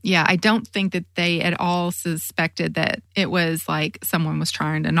yeah, I don't think that they at all suspected that it was someone was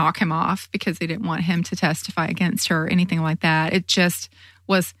trying to knock him off because they didn't want him to testify against her or anything like that. It just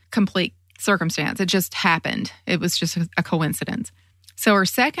was complete circumstance. It just happened. It was just a coincidence. So her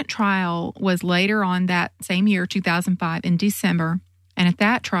second trial was later on that same year, 2005, in December. And at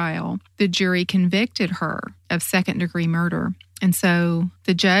that trial, the jury convicted her of second-degree murder. And so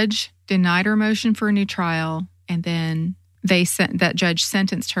the judge denied her motion for a new trial, and then that judge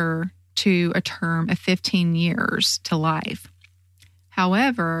sentenced her to a term of 15 years to life.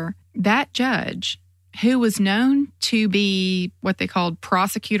 However, that judge, who was known to be what they called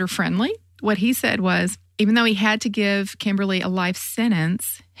prosecutor friendly, what he said was, even though he had to give Kimberly a life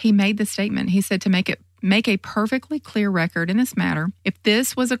sentence, he made the statement. He said to make a perfectly clear record in this matter, if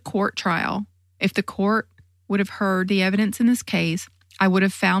this was a court trial, if the court would have heard the evidence in this case, I would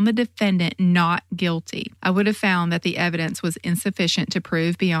have found the defendant not guilty. I would have found that the evidence was insufficient to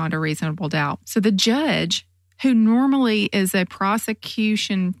prove beyond a reasonable doubt. So the judge, who normally is a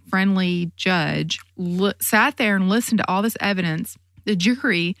prosecution-friendly judge, sat there and listened to all this evidence. The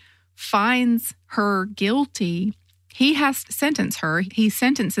jury finds her guilty. He has to sentence her. He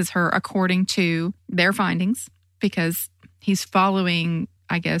sentences her according to their findings because he's following,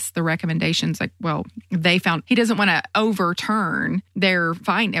 I guess, the recommendations. Like, well, they found he doesn't want to overturn their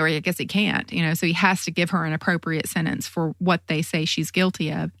finding, or I guess he can't, so he has to give her an appropriate sentence for what they say she's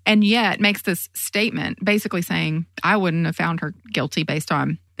guilty of. And yet makes this statement basically saying, I wouldn't have found her guilty based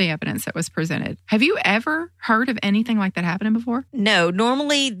on the evidence that was presented. Have you ever heard of anything like that happening before? No,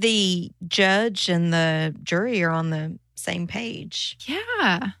 normally the judge and the jury are on the same page.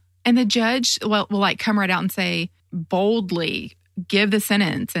 Yeah. And the judge will like come right out and say, boldly give the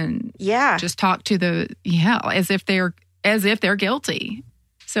sentence and just talk to as if they're guilty.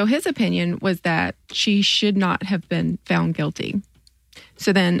 So his opinion was that she should not have been found guilty.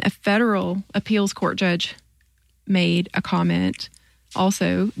 So then a federal appeals court judge made a comment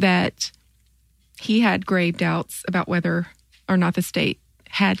also that he had grave doubts about whether or not the state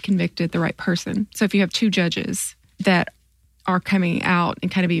had convicted the right person. So if you have two judges that are coming out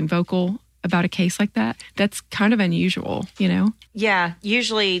and kind of being vocal about a case like that, that's kind of unusual, Yeah,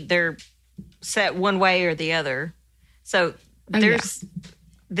 usually they're set one way or the other. So this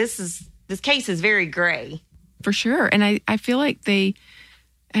case is very gray. For sure. And I feel like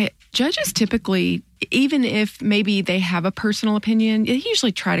judges typically, even if maybe they have a personal opinion, they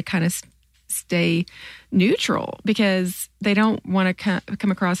usually try to kind of stay neutral because they don't want to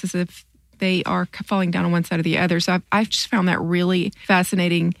come across as if they are falling down on one side or the other. So I've just found that really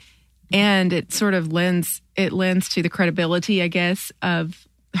fascinating. And it sort of lends to the credibility, I guess, of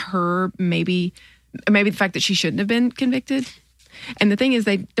her, maybe the fact that she shouldn't have been convicted. And the thing is,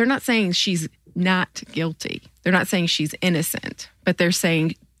 they're not saying she's not guilty. They're not saying she's innocent, but they're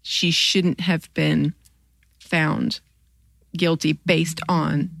saying she shouldn't have been found guilty based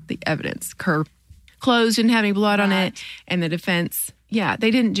on the evidence. Her clothes didn't have any blood on it, and the defense, they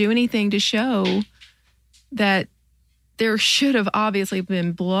didn't do anything to show that there should have obviously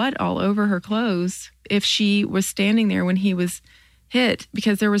been blood all over her clothes if she was standing there when he was hit,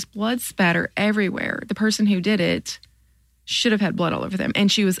 because there was blood spatter everywhere. The person who did it should have had blood all over them.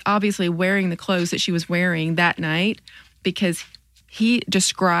 And she was obviously wearing the clothes that she was wearing that night because he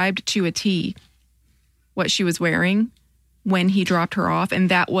described to a T what she was wearing when he dropped her off. And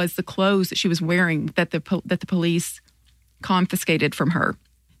that was the clothes that she was wearing that the police confiscated from her.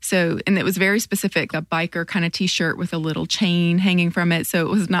 So, and it was very specific, a biker kind of T-shirt with a little chain hanging from it. So it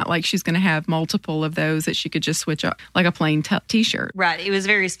was not like she's going to have multiple of those that she could just switch up like a plain T-shirt. Right. It was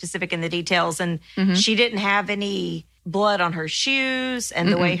very specific in the details. And she didn't have any blood on her shoes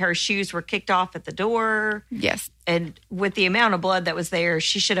and the way her shoes were kicked off at the door. Yes. And with the amount of blood that was there,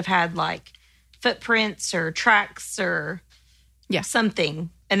 she should have had like footprints or tracks or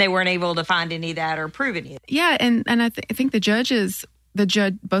something. And they weren't able to find any of that or prove any of it. Yeah. And I think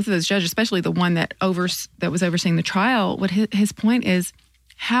both of those judges, especially the one that was overseeing the trial, what his point is,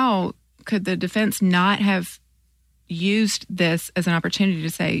 how could the defense not have used this as an opportunity to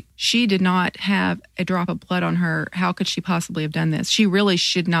say she did not have a drop of blood on her? How could she possibly have done this? She really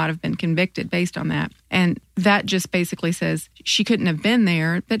should not have been convicted based on that. And that just basically says she couldn't have been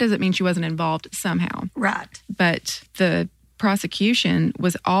there. That doesn't mean she wasn't involved somehow. Right. But the prosecution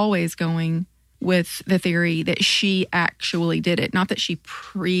was always going with the theory that she actually did it, not that she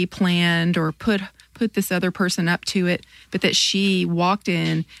pre-planned or put this other person up to it, but that she walked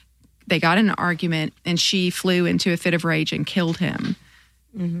in, they got in an argument, and she flew into a fit of rage and killed him.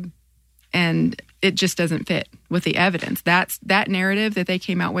 Mm-hmm. And it just doesn't fit with the evidence. That narrative that they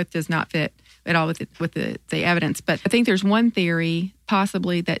came out with does not fit at all with the evidence. But I think there's one theory,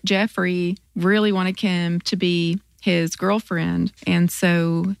 possibly, that Jeffrey really wanted Kim to be his girlfriend, and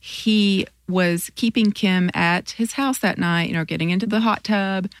so he was keeping Kim at his house that night, getting into the hot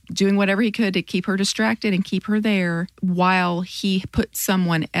tub, doing whatever he could to keep her distracted and keep her there, while he put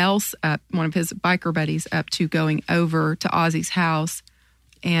someone else up, one of his biker buddies, up to going over to Ozzy's house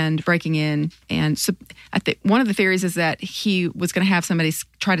and breaking in. And so I think one of the theories is that he was going to have somebody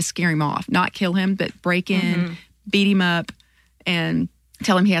try to scare him off, not kill him, but break in, beat him up, and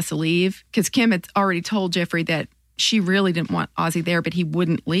tell him he has to leave. Because Kim had already told Jeffrey that she really didn't want Ozzy there, but he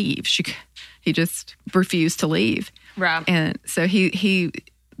wouldn't leave. He just refused to leave. Right. And so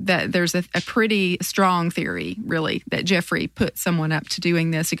there's a pretty strong theory, really, that Jeffrey put someone up to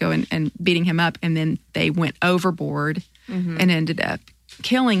doing this, to go and beating him up, and then they went overboard and ended up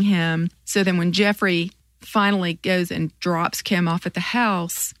killing him. So then when Jeffrey finally goes and drops Kim off at the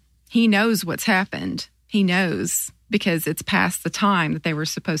house, he knows what's happened. He knows because it's past the time that they were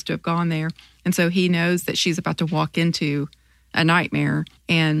supposed to have gone there. And so he knows that she's about to walk into a nightmare.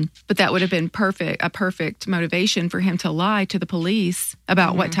 But that would have been a perfect motivation for him to lie to the police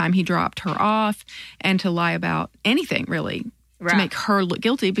about what time he dropped her off, and to lie about anything, really, to make her look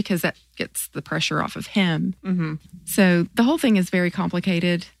guilty, because that gets the pressure off of him. So the whole thing is very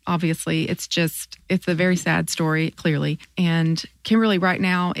complicated. Obviously, it's a very sad story, clearly. And Kimberly right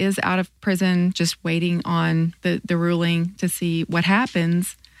now is out of prison, just waiting on the ruling to see what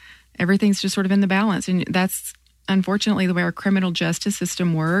happens. Everything's just sort of in the balance. And that's unfortunately the way our criminal justice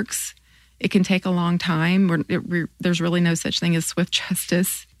system works. It can take a long time. There's really no such thing as swift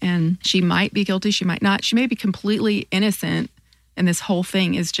justice. And she might be guilty. She might not. She may be completely innocent. And this whole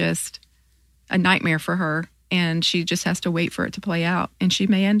thing is just a nightmare for her. And she just has to wait for it to play out. And she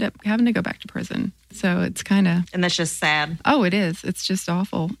may end up having to go back to prison. So it's kind of... And that's just sad. Oh, it is. It's just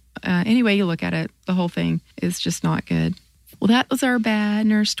awful. Any way you look at it, the whole thing is just not good. Well, that was our bad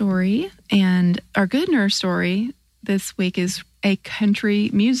nurse story. And our good nurse story this week is a country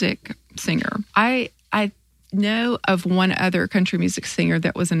music singer. I know of one other country music singer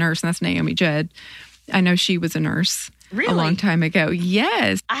that was a nurse, and that's Naomi Judd. I know she was a nurse a long time ago.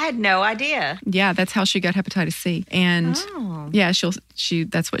 Yes. I had no idea. Yeah, that's how she got hepatitis C. And yeah,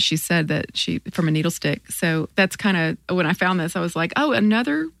 that's what she said, that she from a needle stick. So that's kind of, when I found this, I was like, oh,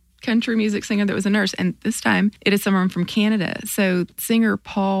 another country music singer that was a nurse. And this time it is someone from Canada. So singer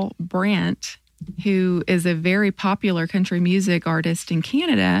Paul Brandt, who is a very popular country music artist in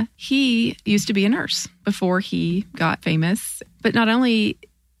Canada, he used to be a nurse before he got famous. But not only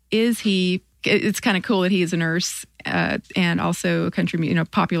is he, it's kind of cool that he is a nurse and also a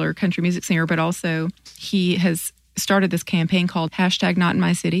popular country music singer, but also he has started this campaign called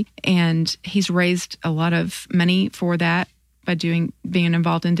 #NotInMyCity, and he's raised a lot of money for that by being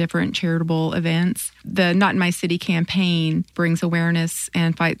involved in different charitable events. The Not in My City campaign brings awareness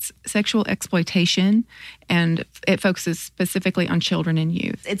and fights sexual exploitation, and it focuses specifically on children and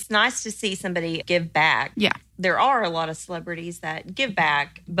youth. It's nice to see somebody give back. Yeah. There are a lot of celebrities that give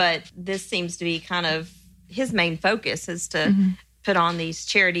back, but this seems to be kind of his main focus, is to put on these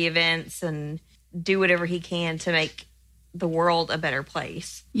charity events and do whatever he can to make the world a better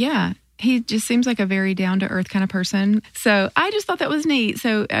place. Yeah. He just seems like a very down-to-earth kind of person. So I just thought that was neat.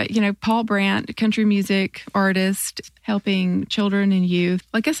 So, Paul Brandt, country music artist, helping children and youth.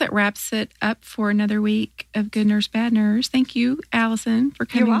 Well, I guess that wraps it up for another week of Good Nurse, Bad Nurse. Thank you, Allison, for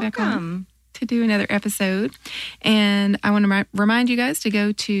coming back on to do another episode. And I want to remind you guys to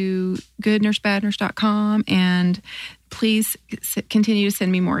go to goodnursebadnurse.com and please continue to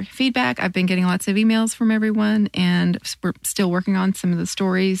send me more feedback. I've been getting lots of emails from everyone, and we're still working on some of the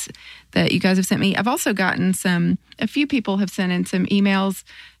stories that you guys have sent me. I've also gotten a few people have sent in some emails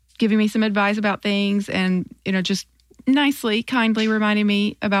giving me some advice about things, and, just nicely, kindly reminding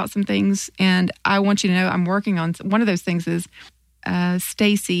me about some things. And I want you to know I'm working on one of those things. Is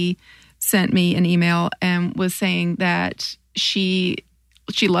Stacy sent me an email and was saying that she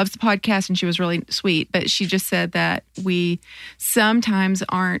loves the podcast and she was really sweet, but she just said that we sometimes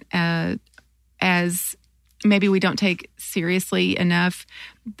aren't as maybe we don't take seriously enough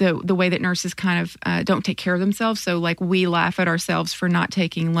the way that nurses kind of don't take care of themselves. So like we laugh at ourselves for not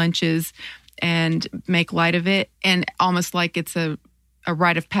taking lunches and make light of it, and almost like it's a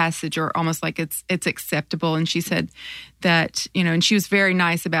rite of passage, or almost like it's acceptable. And she said that, and she was very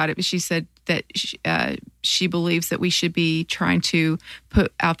nice about it, but she said that she believes that we should be trying to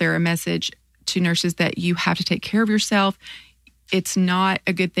put out there a message to nurses that you have to take care of yourself. It's not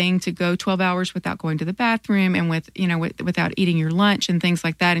a good thing to go 12 hours without going to the bathroom and without eating your lunch and things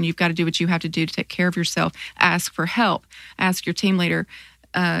like that. And you've got to do what you have to do to take care of yourself. Ask for help. Ask your team leader.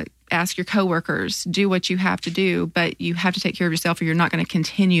 Ask your coworkers. Do what you have to do, but you have to take care of yourself, or you're not going to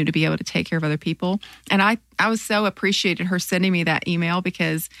continue to be able to take care of other people. And I was so appreciated her sending me that email,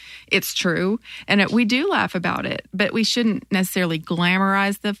 because it's true, and we do laugh about it, but we shouldn't necessarily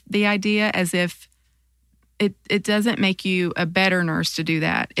glamorize the idea as if it doesn't make you a better nurse to do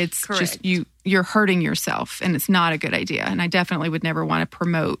that. It's correct. Just you're hurting yourself, and it's not a good idea. And I definitely would never want to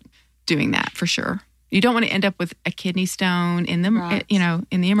promote doing that, for sure. You don't want to end up with a kidney stone in the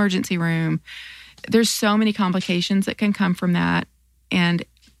in the emergency room. There's so many complications that can come from that, and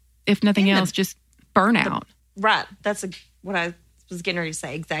if nothing else, just burnout. Right. That's what I was getting ready to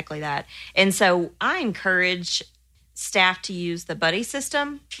say. Exactly that. And so I encourage staff to use the buddy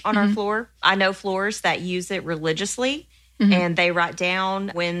system on our floor. I know floors that use it religiously, and they write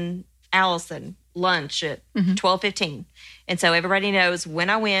down when Allison lunch at 12:15, and so everybody knows when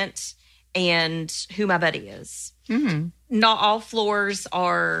I went and who my buddy is. Not all floors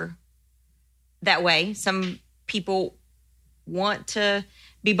are that way. Some people want to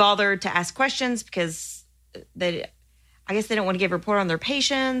be bothered to ask questions because I guess they don't want to give a report on their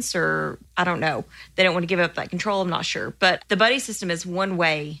patients, or I don't know. They don't want to give up that control. I'm not sure. But the buddy system is one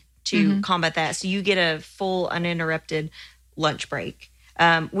way to combat that. So you get a full uninterrupted lunch break,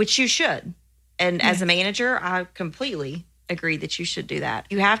 which you should. And as a manager, I completely agree that you should do that.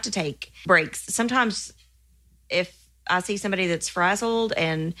 You have to take breaks. Sometimes if I see somebody that's frazzled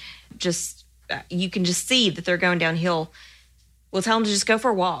and just, you can just see that they're going downhill, we'll tell them to just go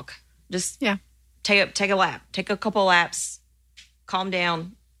for a walk. Just take a lap, take a couple laps, calm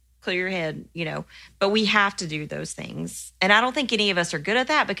down, clear your head, but we have to do those things. And I don't think any of us are good at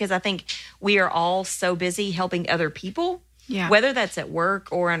that, because I think we are all so busy helping other people, whether that's at work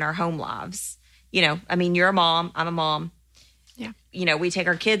or in our home lives. I mean, you're a mom, I'm a mom. Yeah. We take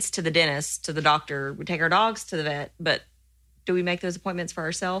our kids to the dentist, to the doctor, we take our dogs to the vet, but do we make those appointments for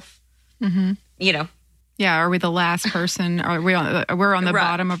ourselves? Yeah, are we the last person? We're on the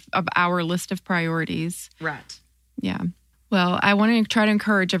bottom of our list of priorities. Right. Yeah. Well, I want to try to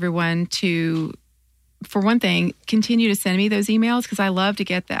encourage everyone to, for one thing, continue to send me those emails, because I love to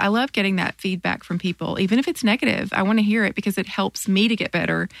get that. I love getting that feedback from people, even if it's negative. I want to hear it because it helps me to get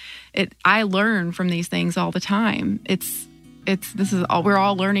better. I learn from these things all the time. We're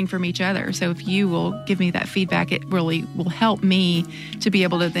all learning from each other. So if you will give me that feedback, it really will help me to be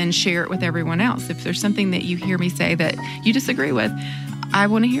able to then share it with everyone else. If there's something that you hear me say that you disagree with, I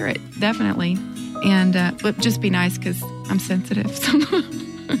want to hear it, definitely. And but just be nice, because I'm sensitive. So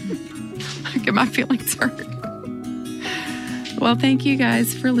I get my feelings hurt. Well, thank you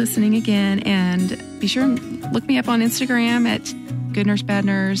guys for listening again. And be sure and look me up on Instagram at Good Nurse Bad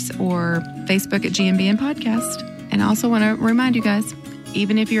Nurse, or Facebook at GNBN Podcast. And I also want to remind you guys,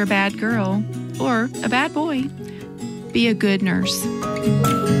 even if you're a bad girl or a bad boy, be a good nurse.